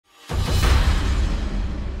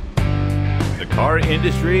car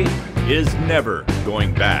industry is never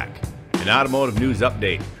going back. An automotive news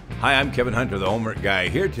update. Hi, I'm Kevin Hunter, the homework guy,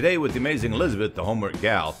 here today with the amazing Elizabeth, the homework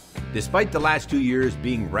gal. Despite the last 2 years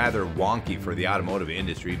being rather wonky for the automotive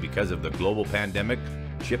industry because of the global pandemic,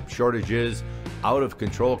 chip shortages, out of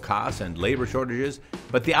control costs, and labor shortages,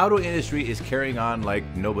 but the auto industry is carrying on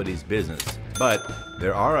like nobody's business. But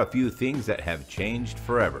there are a few things that have changed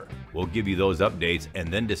forever. We'll give you those updates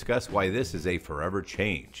and then discuss why this is a forever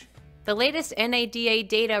change. The latest NADA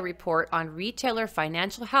data report on retailer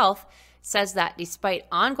financial health says that despite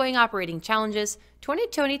ongoing operating challenges,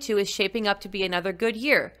 2022 is shaping up to be another good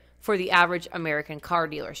year for the average American car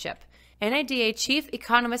dealership. NADA Chief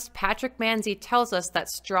Economist Patrick Manzi tells us that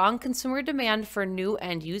strong consumer demand for new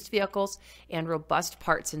and used vehicles and robust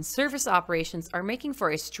parts and service operations are making for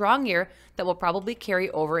a strong year that will probably carry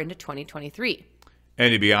over into 2023.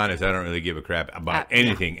 And to be honest, I don't really give a crap about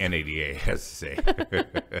anything NADA has to say.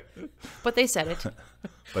 But they said it.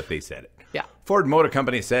 But they said it. Yeah. Ford Motor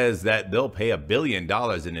Company says that they'll pay $1 billion in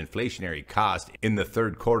inflationary cost in the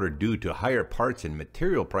third quarter due to higher parts and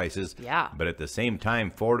material prices. Yeah. But at the same time,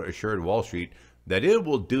 Ford assured Wall Street that it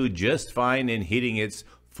will do just fine in hitting its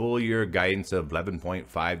full year guidance of $11.5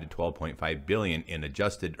 to $12.5 billion in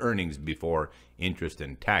adjusted earnings before interest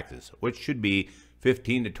and taxes, which should be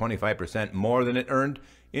 15 to 25% more than it earned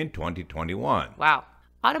in 2021. Wow.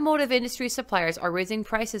 Automotive industry suppliers are raising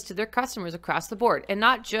prices to their customers across the board, and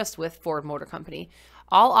not just with Ford Motor Company.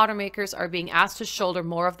 All automakers are being asked to shoulder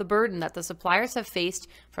more of the burden that the suppliers have faced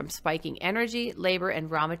from spiking energy, labor,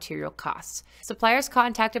 and raw material costs. Suppliers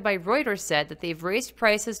contacted by Reuters said that they've raised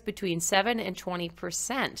prices between 7 and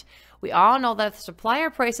 20%. We all know that the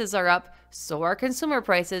supplier prices are up, so are consumer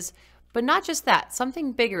prices. But not just that,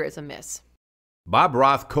 something bigger is amiss. Bob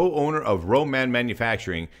Roth, co-owner of Roman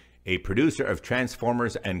Manufacturing, a producer of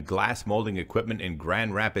transformers and glass molding equipment in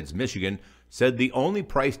Grand Rapids, Michigan, said the only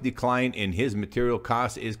price decline in his material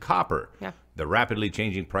costs is copper. Yeah. The rapidly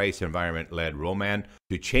changing price environment led Roman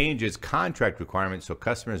to change its contract requirements so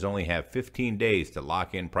customers only have 15 days to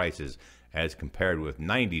lock in prices as compared with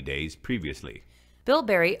 90 days previously. Bill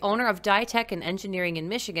Berry, owner of Dytech and Engineering in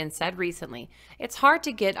Michigan, said recently, "It's hard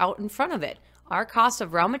to get out in front of it. Our cost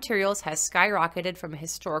of raw materials has skyrocketed from a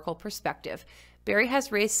historical perspective. Berry has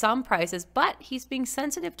raised some prices, but he's being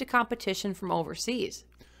sensitive to competition from overseas."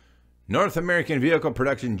 North American vehicle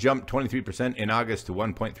production jumped 23% in August to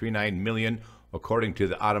 1.39 million, according to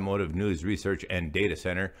the Automotive News Research and Data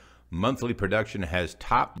Center. Monthly production has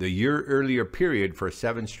topped the year-earlier period for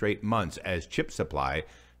 7 straight months as chip supply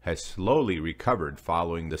has slowly recovered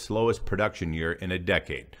following the slowest production year in a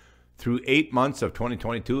decade. Through 8 months of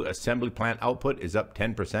 2022, assembly plant output is up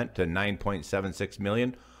 10% to 9.76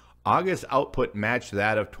 million. August output matched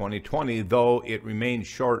that of 2020, though it remains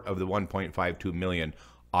short of the 1.52 million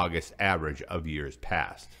August average of years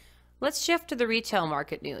past. Let's shift to the retail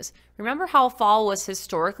market news. Remember how fall was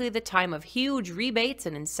historically the time of huge rebates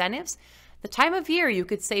and incentives? The time of year you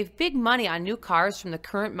could save big money on new cars from the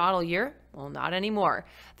current model year? Well, not anymore.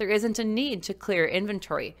 There isn't a need to clear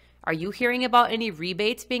inventory. Are you hearing about any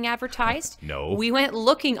rebates being advertised? No. We went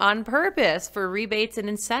looking on purpose for rebates and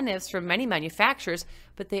incentives from many manufacturers,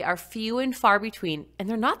 but they are few and far between, and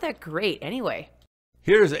they're not that great anyway.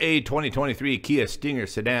 Here's a 2023 Kia Stinger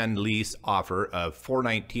sedan lease offer of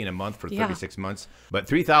 $419 a month for 36 months, but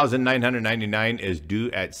 $3,999 is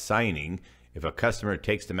due at signing. If a customer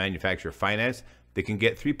takes the manufacturer finance, they can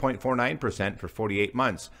get 3.49% for 48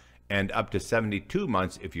 months and up to 72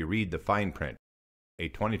 months if you read the fine print. A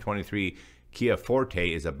 2023 Kia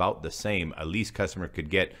Forte is about the same. A lease customer could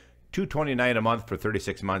get $229 a month for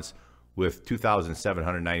 36 months with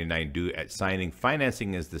 $2,799 due at signing.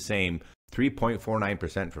 Financing is the same,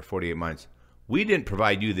 3.49% for 48 months. We didn't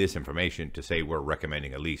provide you this information to say we're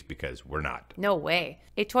recommending a lease because we're not. No way.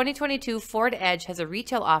 A 2022 Ford Edge has a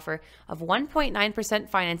retail offer of 1.9%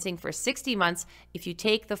 financing for 60 months if you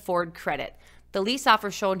take the Ford credit. The lease offer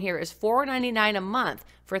shown here is $499 a month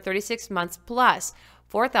for 36 months plus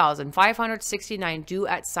 $4,569 due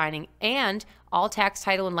at signing and all tax,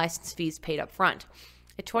 title, and license fees paid up front.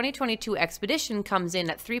 A 2022 Expedition comes in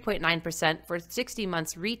at 3.9% for 60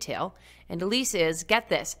 months retail, and the lease is, get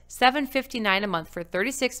this, $759 a month for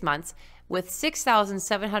 36 months with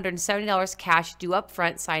 $6,770 cash due up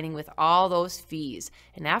front, signing with all those fees.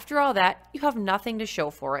 And after all that, you have nothing to show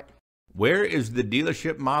for it. Where is the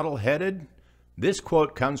dealership model headed? This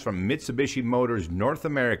quote comes from Mitsubishi Motors North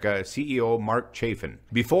America CEO Mark Chafin.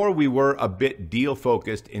 "Before we were a bit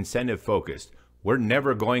deal-focused, incentive-focused. We're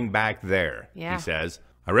never going back there," he says.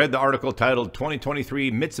 I read the article titled 2023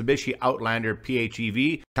 Mitsubishi Outlander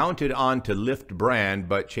PHEV counted on to lift brand,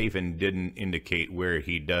 but Chafin didn't indicate where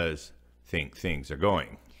he does think things are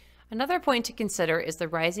going. Another point to consider is the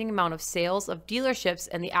rising amount of sales of dealerships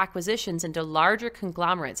and the acquisitions into larger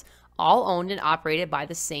conglomerates, all owned and operated by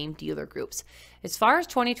the same dealer groups. As far as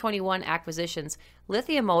 2021 acquisitions,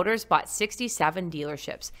 Lithium Motors bought 67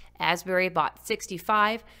 dealerships, Asbury bought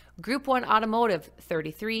 65, Group 1 Automotive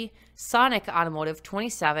 33, Sonic Automotive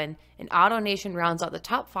 27, and AutoNation rounds out the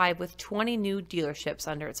top 5 with 20 new dealerships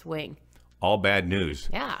under its wing. All bad news.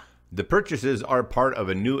 Yeah. The purchases are part of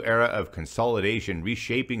a new era of consolidation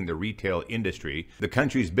reshaping the retail industry. The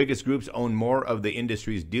country's biggest groups own more of the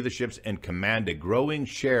industry's dealerships and command a growing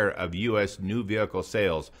share of U.S. new vehicle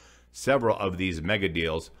sales. Several of these mega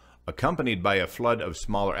deals, accompanied by a flood of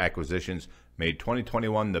smaller acquisitions, made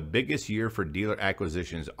 2021 the biggest year for dealer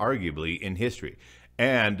acquisitions arguably in history.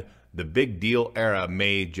 And the big deal era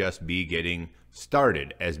may just be getting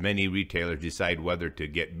started as many retailers decide whether to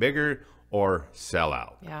get bigger or sell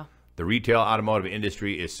out. Yeah. The retail automotive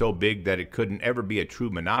industry is so big that it couldn't ever be a true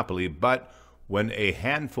monopoly, but when a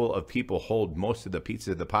handful of people hold most of the piece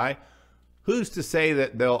of the pie, who's to say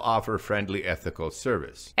that they'll offer friendly, ethical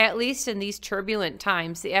service? At least in these turbulent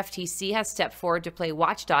times, the FTC has stepped forward to play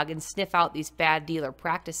watchdog and sniff out these bad dealer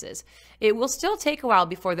practices. It will still take a while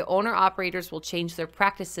before the owner-operators will change their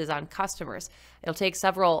practices on customers. It'll take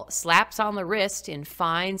several slaps on the wrist in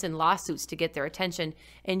fines and lawsuits to get their attention,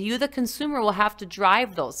 and you, the consumer, will have to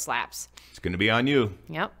drive those slaps. It's going to be on you.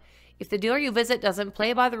 Yep. If the dealer you visit doesn't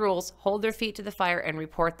play by the rules, hold their feet to the fire and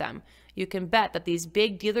report them. You can bet that these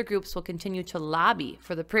big dealer groups will continue to lobby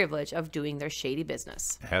for the privilege of doing their shady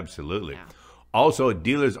business. Absolutely. Yeah. Also,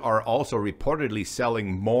 dealers are also reportedly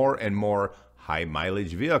selling more and more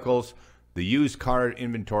high-mileage vehicles. The used car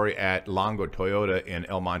inventory at Longo Toyota in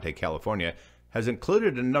El Monte, California, has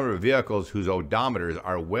included a number of vehicles whose odometers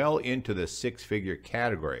are well into the six-figure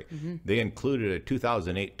category. They included a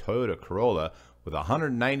 2008 Toyota Corolla with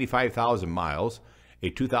 195,000 miles, a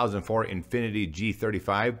 2004 Infiniti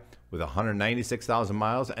G35 with 196,000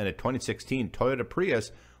 miles, and a 2016 Toyota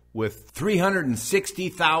Prius with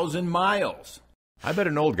 360,000 miles. I bet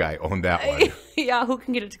an old guy owned that one. Yeah, who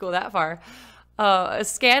can get it to go that far? A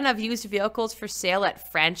scan of used vehicles for sale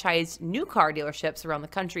at franchised new car dealerships around the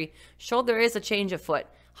country showed there is a change afoot.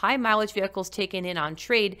 High mileage vehicles taken in on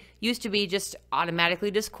trade used to be just automatically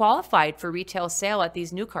disqualified for retail sale at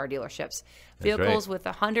these new car dealerships. Vehicles with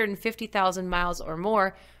 150,000 miles or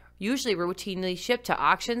more usually were routinely shipped to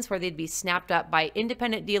auctions where they'd be snapped up by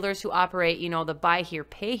independent dealers who operate, the buy here,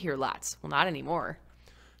 pay here lots. Well, not anymore.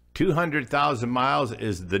 200,000 miles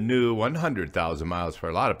is the new 100,000 miles for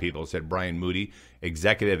a lot of people, said Brian Moody,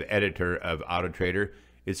 executive editor of Auto Trader.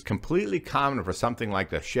 It's completely common for something like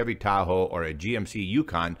the Chevy Tahoe or a GMC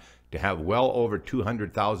Yukon to have well over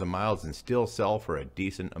 200,000 miles and still sell for a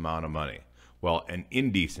decent amount of money. Well, an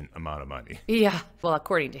indecent amount of money. Yeah, well,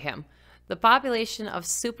 according to him. The population of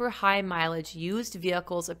super high mileage used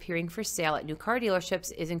vehicles appearing for sale at new car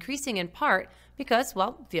dealerships is increasing in part because,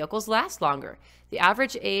 well, vehicles last longer. The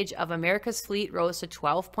average age of America's fleet rose to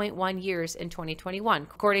 12.1 years in 2021,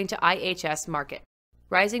 according to IHS Markit.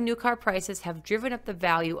 Rising new car prices have driven up the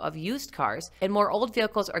value of used cars, and more old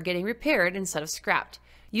vehicles are getting repaired instead of scrapped.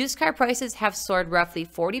 Used car prices have soared roughly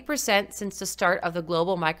 40% since the start of the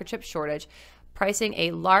global microchip shortage, pricing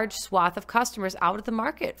a large swath of customers out of the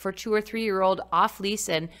market for 2- or 3-year-old off-lease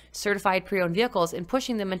and certified pre-owned vehicles and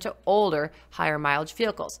pushing them into older, higher mileage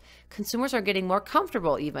vehicles. Consumers are getting more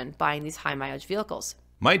comfortable even buying these high mileage vehicles.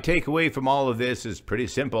 My takeaway from all of this is pretty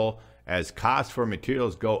simple. As costs for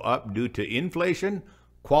materials go up due to inflation,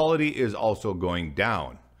 quality is also going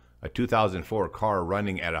down. A 2004 car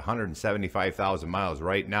running at 175,000 miles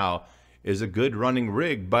right now is a good running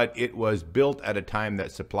rig, but it was built at a time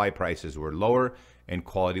that supply prices were lower and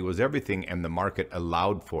quality was everything, and the market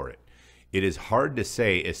allowed for it. It is hard to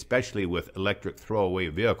say, especially with electric throwaway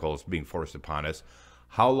vehicles being forced upon us,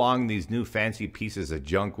 how long these new fancy pieces of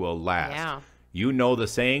junk will last. Yeah. You know the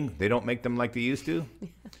saying, they don't make them like they used to?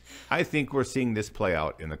 I think we're seeing this play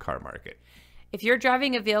out in the car market. If you're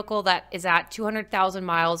driving a vehicle that is at 200,000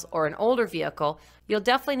 miles or an older vehicle, you'll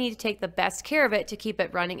definitely need to take the best care of it to keep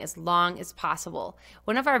it running as long as possible.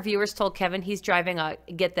 One of our viewers told Kevin he's driving a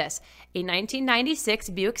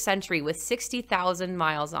 1996 Buick Century with 60,000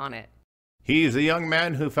 miles on it. He's a young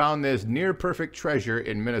man who found this near-perfect treasure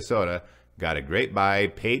in Minnesota, got a great buy,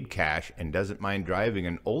 paid cash, and doesn't mind driving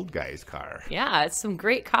an old guy's car. Yeah, it's some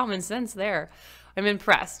great common sense there. I'm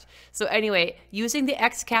impressed. So anyway, using the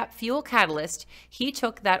XCAP fuel catalyst, he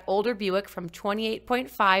took that older Buick from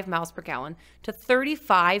 28.5 miles per gallon to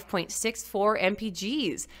 35.64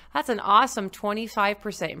 mpgs. That's an awesome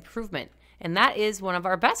 25% improvement, and that is one of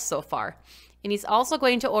our best so far. And he's also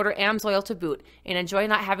going to order AMSOIL to boot and enjoy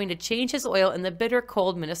not having to change his oil in the bitter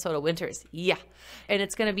cold Minnesota winters. Yeah. And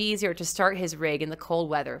it's going to be easier to start his rig in the cold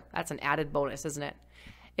weather. That's an added bonus, isn't it?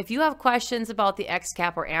 If you have questions about the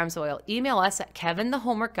XCAP or AMSOIL, email us at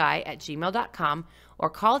kevinthehomeworkguy@gmail.com or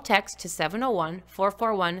call text to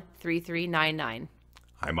 701-441-3399.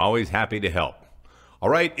 I'm always happy to help. All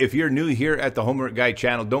right, if you're new here at the Homework Guy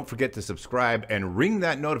channel, don't forget to subscribe and ring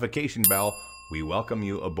that notification bell. We welcome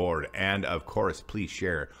you aboard. And of course, please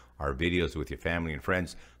share our videos with your family and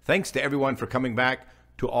friends. Thanks to everyone for coming back.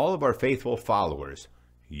 To all of our faithful followers,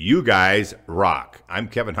 you guys rock. I'm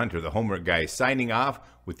Kevin Hunter, the Homework Guy, signing off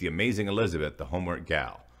with the amazing Elizabeth, the Homework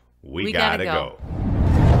Gal. We gotta go.